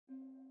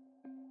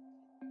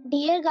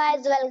Dear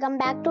guys, welcome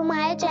back to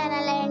my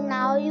channel and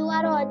now you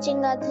are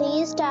watching a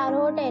 3-star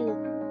hotel.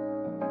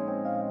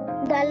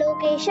 The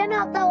location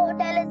of the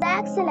hotel is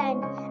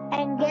excellent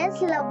and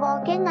guests love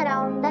walking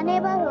around the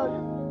neighborhood.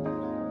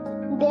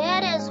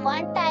 There is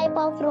one type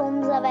of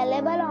rooms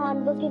available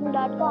on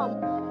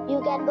booking.com.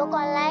 You can book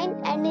online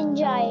and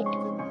enjoy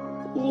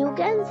it. You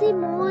can see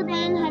more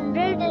than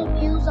 100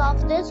 reviews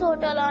of this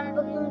hotel on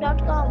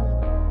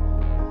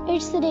booking.com.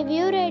 Its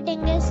review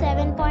rating is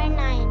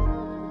 7.9.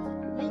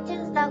 which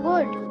is the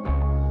good.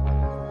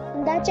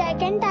 The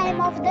check-in time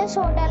of this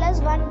hotel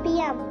is 1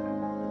 p.m.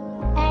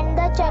 and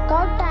the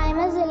checkout time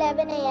is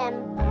 11 a.m.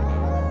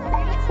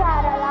 Pets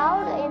are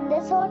allowed in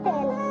this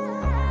hotel.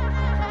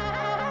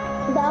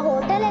 The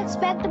hotel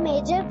accepts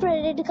major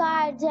credit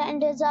cards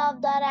and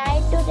reserves the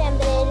right to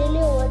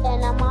temporarily hold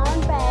an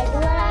amount prior to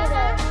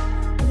arrival.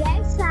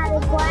 Guests are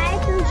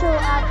required to show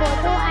a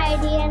photo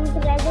ID and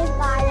credit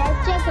card at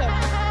check-in.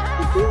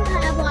 If you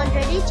have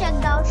already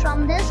checked out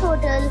from this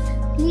hotel,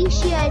 please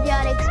share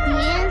your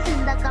experience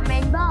in the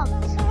comment box.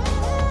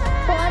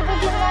 For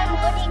booking or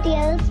more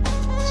details,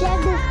 check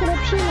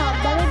description of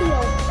the video.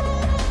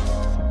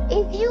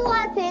 If you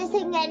are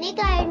facing any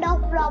kind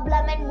of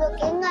problem in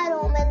booking a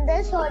room in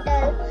this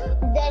hotel,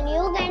 then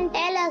you can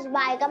tell us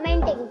by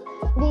commenting.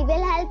 We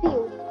will help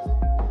you.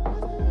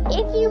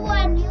 If you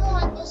are new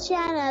on this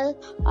channel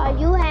or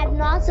you have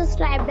not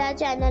subscribed our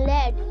channel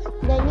yet,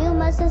 then you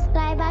must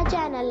subscribe our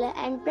channel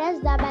and press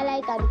the bell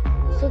icon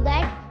so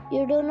that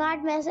you do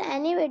not miss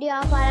any video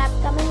of our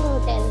upcoming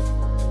hotel.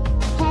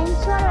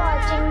 Thanks for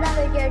watching the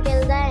video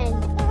till the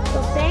end.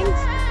 So friends,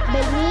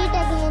 we'll meet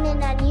again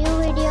in a new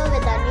video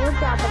with a new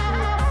property.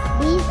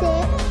 Be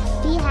safe,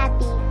 be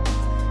happy.